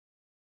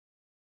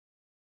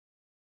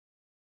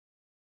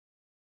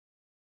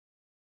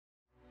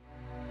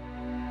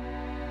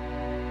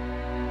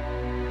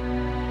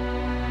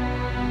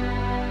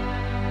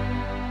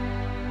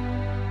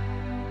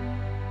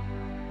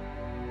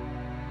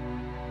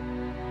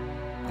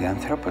the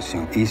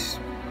Anthropocene is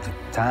the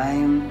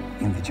time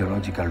in the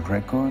geological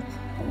record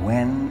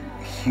when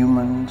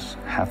humans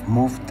have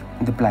moved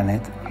the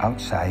planet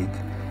outside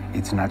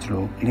its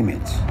natural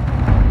limits.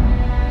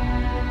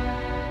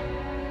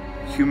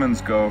 Humans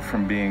go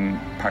from being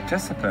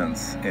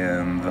participants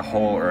in the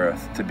whole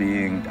Earth to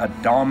being a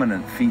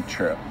dominant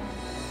feature.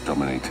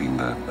 Dominating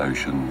the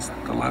oceans,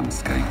 the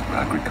landscape,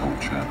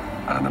 agriculture,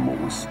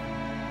 animals.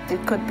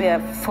 It could be a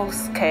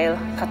full-scale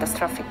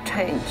catastrophic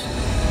change.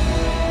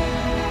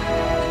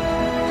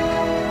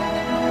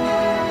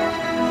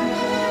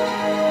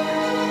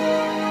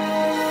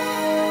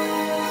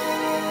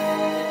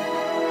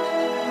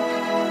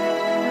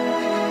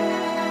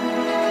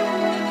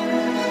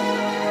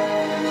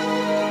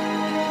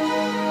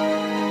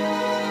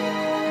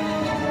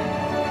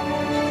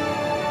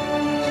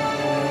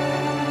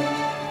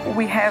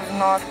 We have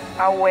not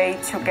a way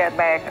to get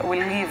back. We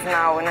live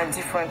now in a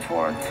different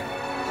world.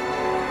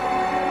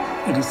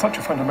 It is such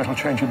a fundamental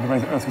change in the way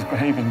the Earth is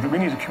behaving that we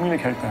need to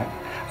communicate that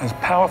as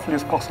powerfully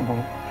as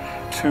possible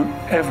to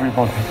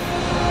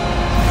everybody.